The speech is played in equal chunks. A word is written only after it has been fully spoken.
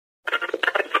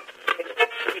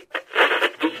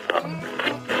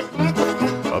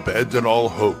Dead than all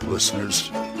hope,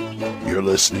 listeners. You're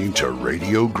listening to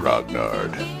Radio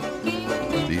Grognard,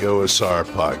 the OSR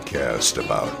podcast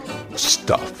about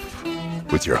stuff,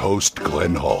 with your host,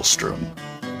 Glenn Hallstrom.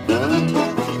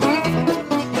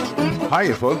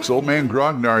 Hiya, folks. Old Man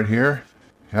Grognard here.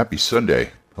 Happy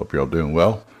Sunday. Hope you're all doing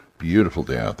well. Beautiful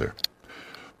day out there.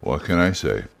 What can I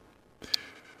say?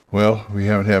 Well, we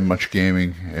haven't had much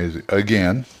gaming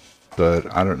again,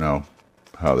 but I don't know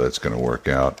how that's going to work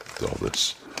out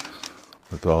with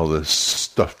all this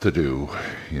stuff to do.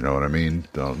 You know what I mean?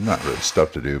 No, not really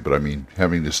stuff to do, but I mean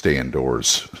having to stay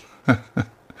indoors.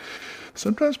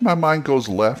 Sometimes my mind goes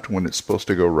left when it's supposed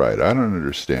to go right. I don't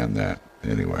understand that.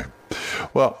 Anyway,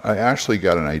 well, I actually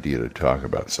got an idea to talk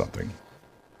about something,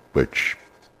 which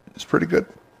is pretty good.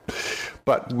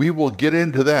 But we will get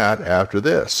into that after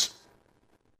this.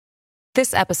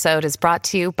 This episode is brought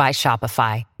to you by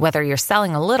Shopify. Whether you're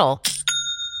selling a little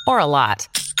or a lot,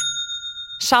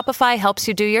 Shopify helps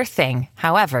you do your thing,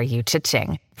 however you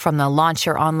cha-ching. From the launch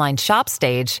your online shop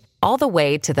stage, all the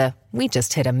way to the we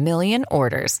just hit 1 million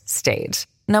orders stage.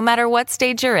 No matter what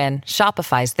stage you're in,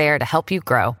 Shopify's there to help you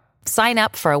grow. Sign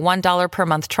up for a $1 per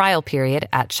month trial period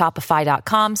at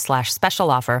shopify.com/special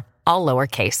offer, all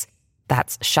lowercase.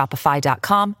 That's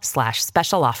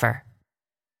shopify.com/special offer.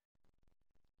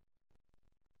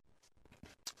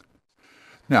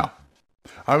 Now,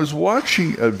 I was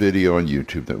watching a video on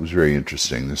YouTube that was very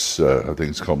interesting. This, I think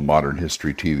it's called Modern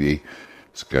History TV.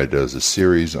 This guy does a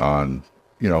series on,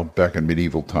 back in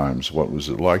medieval times, what was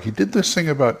it like? He did this thing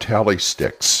about tally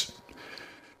sticks.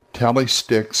 Tally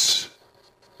sticks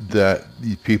that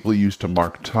the people used to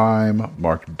mark time,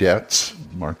 mark debts,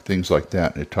 mark things like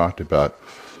that. And it talked about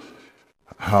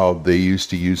how they used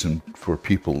to use them for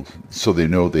people so they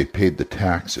know they paid the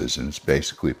taxes. And it's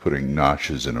basically putting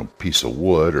notches in a piece of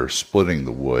wood or splitting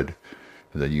the wood.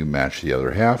 And then you match the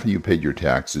other half and you paid your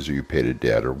taxes or you paid a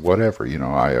debt or whatever.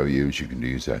 IOUs, you can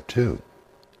use that too.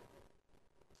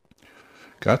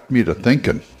 Got me to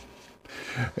thinking.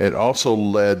 It also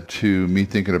led to me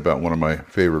thinking about one of my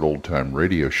favorite old-time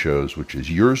radio shows, which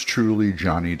is yours truly,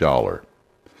 Johnny Dollar.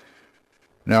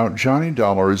 Now, Johnny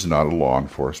Dollar is not a law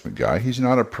enforcement guy. He's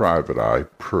not a private eye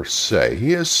per se.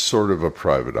 He is sort of a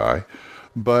private eye,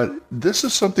 but this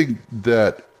is something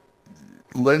that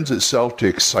lends itself to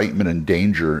excitement and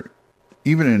danger,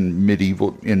 even in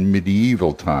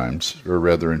medieval times, or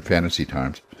rather in fantasy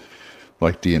times,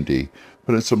 like D&D.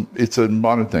 But it's a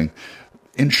modern thing.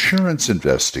 Insurance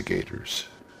investigators.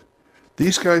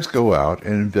 These guys go out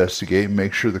and investigate and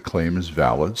make sure the claim is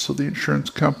valid, so the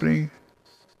insurance company,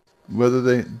 whether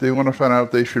they want to find out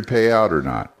if they should pay out or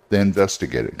not, they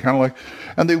investigate it. Kind of like,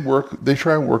 and they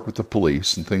try and work with the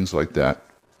police and things like that.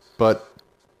 But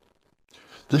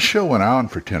this show went on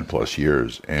for 10 plus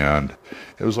years, and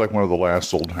it was like one of the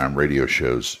last old-time radio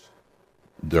shows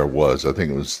there was. I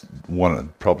think it was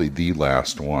probably the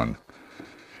last one.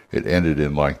 It ended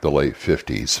in like the late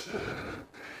 50s.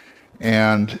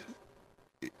 And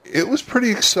it was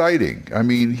pretty exciting. I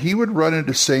mean, he would run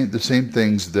into the same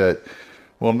things that,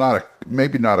 well,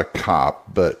 maybe not a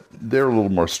cop, but they're a little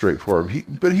more straightforward.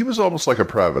 But he was almost like a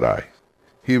private eye.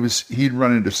 He'd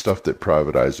run into stuff that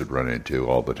private eyes would run into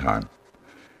all the time.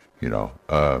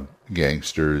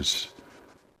 Gangsters,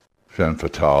 femme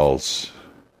fatales,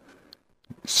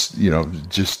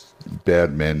 just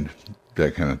bad men,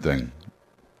 that kind of thing.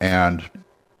 And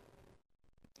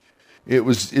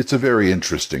it's a very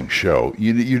interesting show.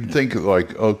 You'd think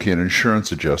like, okay, an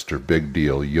insurance adjuster, big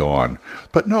deal, yawn.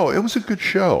 But no, it was a good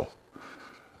show.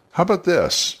 How about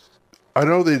this? I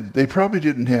know they probably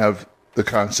didn't have the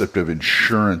concept of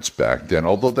insurance back then,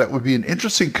 although that would be an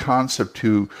interesting concept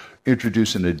to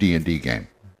introduce in a D&D game.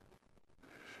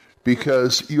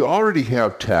 Because you already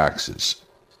have taxes.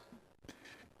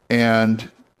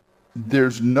 And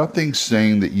there's nothing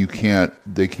saying that you can't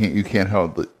do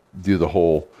the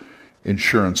whole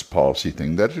insurance policy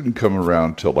thing. That didn't come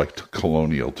around till like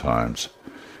colonial times.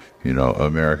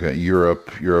 America, Europe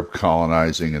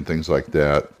colonizing and things like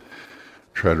that.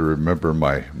 Try to remember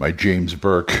my James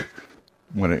Burke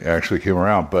when it actually came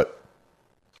around. But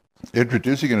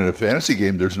introducing it in a fantasy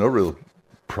game, there's no real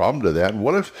problem to that.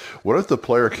 What if the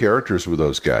player characters were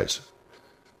those guys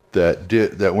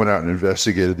that went out and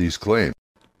investigated these claims?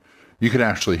 You could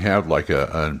actually have like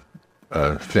a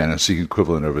fantasy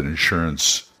equivalent of an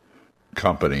insurance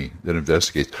company that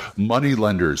investigates. Money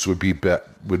lenders would be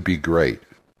great.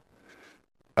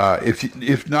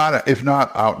 If not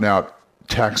out and out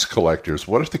tax collectors,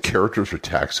 what if the characters were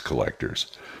tax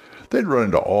collectors? They'd run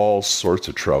into all sorts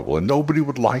of trouble, and nobody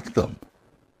would like them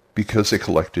because they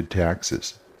collected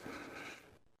taxes.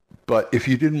 But if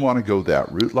you didn't want to go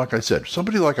that route, like I said,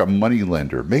 somebody like a money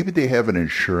lender, maybe they have an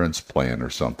insurance plan or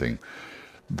something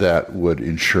that would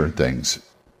insure things.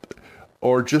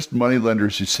 Or just money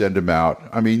lenders who send them out.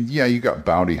 I mean, yeah, you got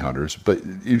bounty hunters, but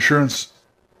insurance,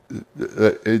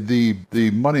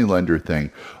 the money lender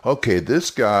thing. Okay,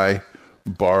 this guy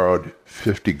borrowed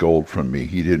 50 gold from me.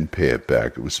 He didn't pay it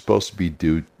back. It was supposed to be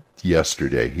due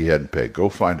yesterday. He hadn't paid. Go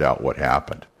find out what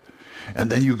happened. And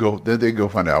then they go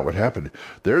find out what happened.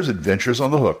 There's Adventures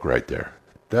on the Hook right there.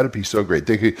 That'd be so great.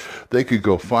 They could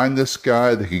go find this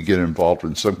guy. They could get involved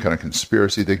in some kind of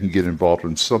conspiracy. They can get involved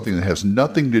in something that has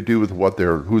nothing to do with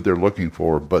who they're looking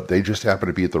for, but they just happen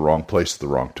to be at the wrong place at the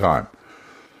wrong time,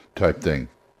 type thing.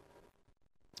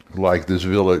 Like this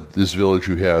village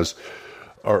who has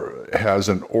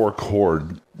an orc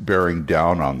horde bearing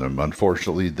down on them.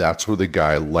 Unfortunately, that's where the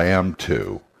guy lammed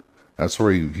to. That's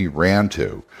where he ran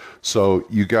to. So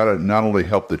you got to not only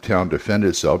help the town defend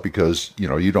itself because,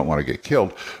 you don't want to get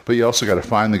killed, but you also got to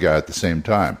find the guy at the same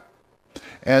time.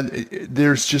 And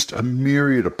there's just a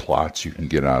myriad of plots you can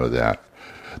get out of that.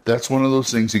 That's one of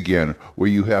those things, again, where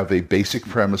you have a basic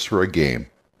premise for a game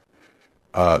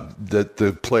that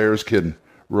the players can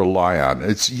rely on.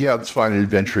 It's fine, an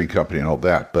adventuring company and all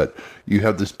that, but you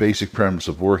have this basic premise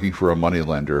of working for a money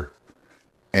lender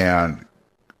and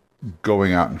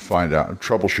going out and find out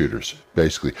troubleshooters,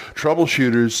 basically.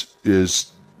 Troubleshooters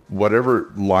is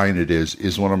whatever line it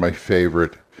is one of my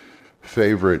favorite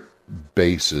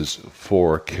bases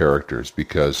for characters,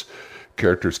 because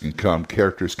characters can come,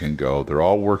 characters can go. They're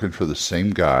all working for the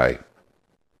same guy,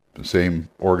 the same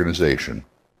organization.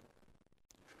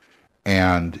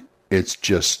 And it's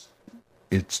just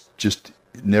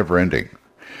never ending.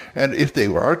 And if they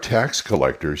are tax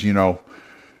collectors,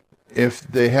 if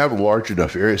they have a large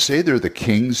enough area, say they're the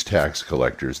king's tax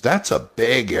collectors, that's a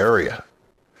big area.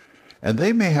 And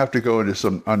they may have to go into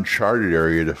some uncharted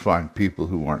area to find people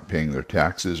who aren't paying their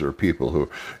taxes, or people who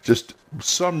just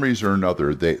some reason or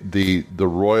another, the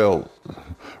royal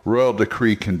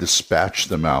decree can dispatch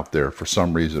them out there for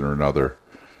some reason or another.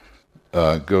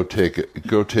 How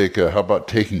about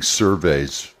taking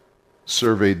surveys?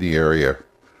 Survey the area.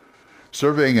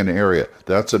 Surveying an area,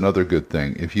 that's another good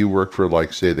thing. If you work for,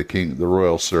 like, say, the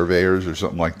royal surveyors or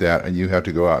something like that, and you have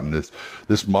to go out and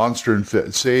this monster,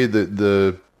 say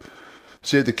the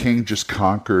king just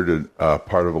conquered a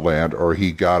part of a land, or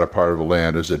he got a part of a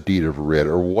land as a deed of writ,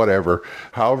 or whatever.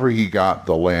 However he got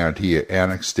the land, he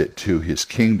annexed it to his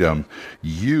kingdom.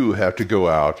 You have to go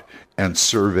out and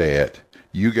survey it.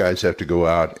 You guys have to go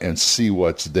out and see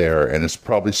what's there, and it's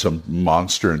probably some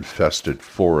monster-infested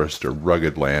forest or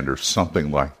rugged land or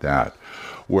something like that,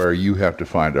 where you have to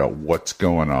find out what's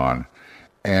going on,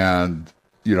 and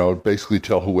basically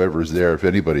tell whoever's there, if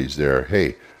anybody's there,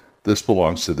 hey, this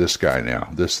belongs to this guy now.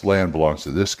 This land belongs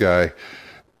to this guy.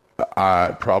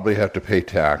 I probably have to pay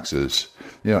taxes,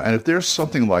 And if there's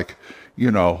something like,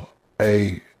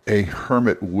 a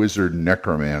hermit wizard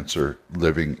necromancer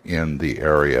living in the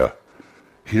area,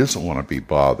 he doesn't want to be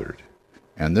bothered.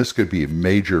 And this could be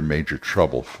major, major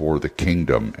trouble for the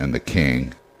kingdom and the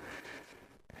king.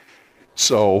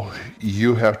 So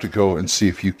you have to go and see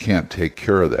if you can't take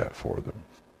care of that for them.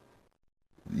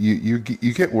 You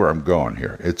get where I'm going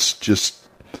here. It's just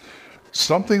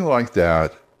something like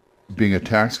that, being a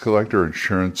tax collector,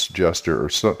 insurance adjuster, or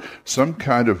some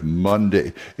kind of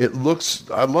mundane. I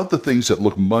love the things that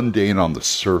look mundane on the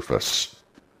surface,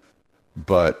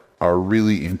 but are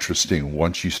really interesting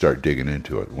once you start digging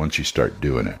into it, once you start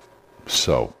doing it.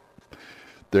 So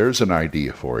there's an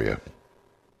idea for you.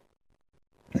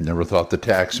 I never thought the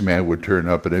tax man would turn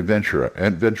up at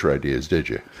adventure ideas, did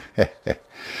you?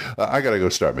 I got to go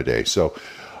start my day. So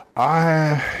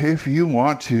if you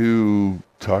want to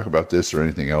talk about this or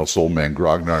anything else,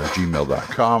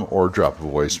 oldmangrognard@gmail.com, or drop a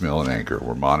voicemail in Anchor.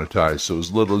 We're monetized, so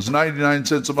as little as 99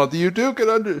 cents a month. You too can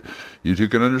understand.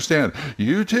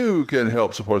 You too can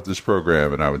help support this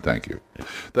program, and I would thank you.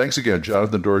 Thanks again,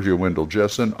 Jonathan Dorgio, Wendell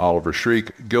Jessen, Oliver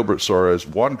Shriek, Gilbert Soares,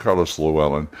 Juan Carlos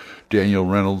Llewellyn, Daniel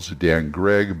Reynolds, Dan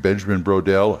Gregg, Benjamin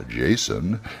Brodell,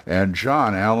 Jason, and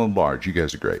John Allen Large. You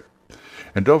guys are great.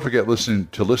 And don't forget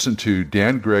to listen to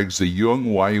Dan Gregg's The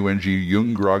Jung, Y-U-N-G,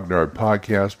 Jung Grognard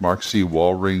podcast, Mark C.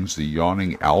 Walring's The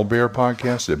Yawning Owlbear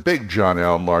podcast, and Big John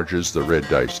Allen Large's The Red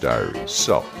Dice Diaries.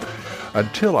 So,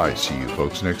 until I see you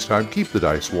folks next time, keep the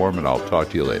dice warm, and I'll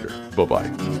talk to you later. Bye-bye.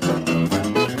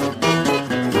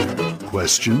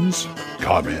 Questions?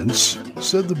 Comments?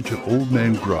 Send them to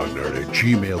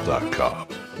oldmangrognard@gmail.com.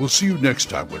 We'll see you next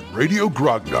time when Radio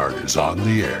Grognard is on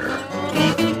the air.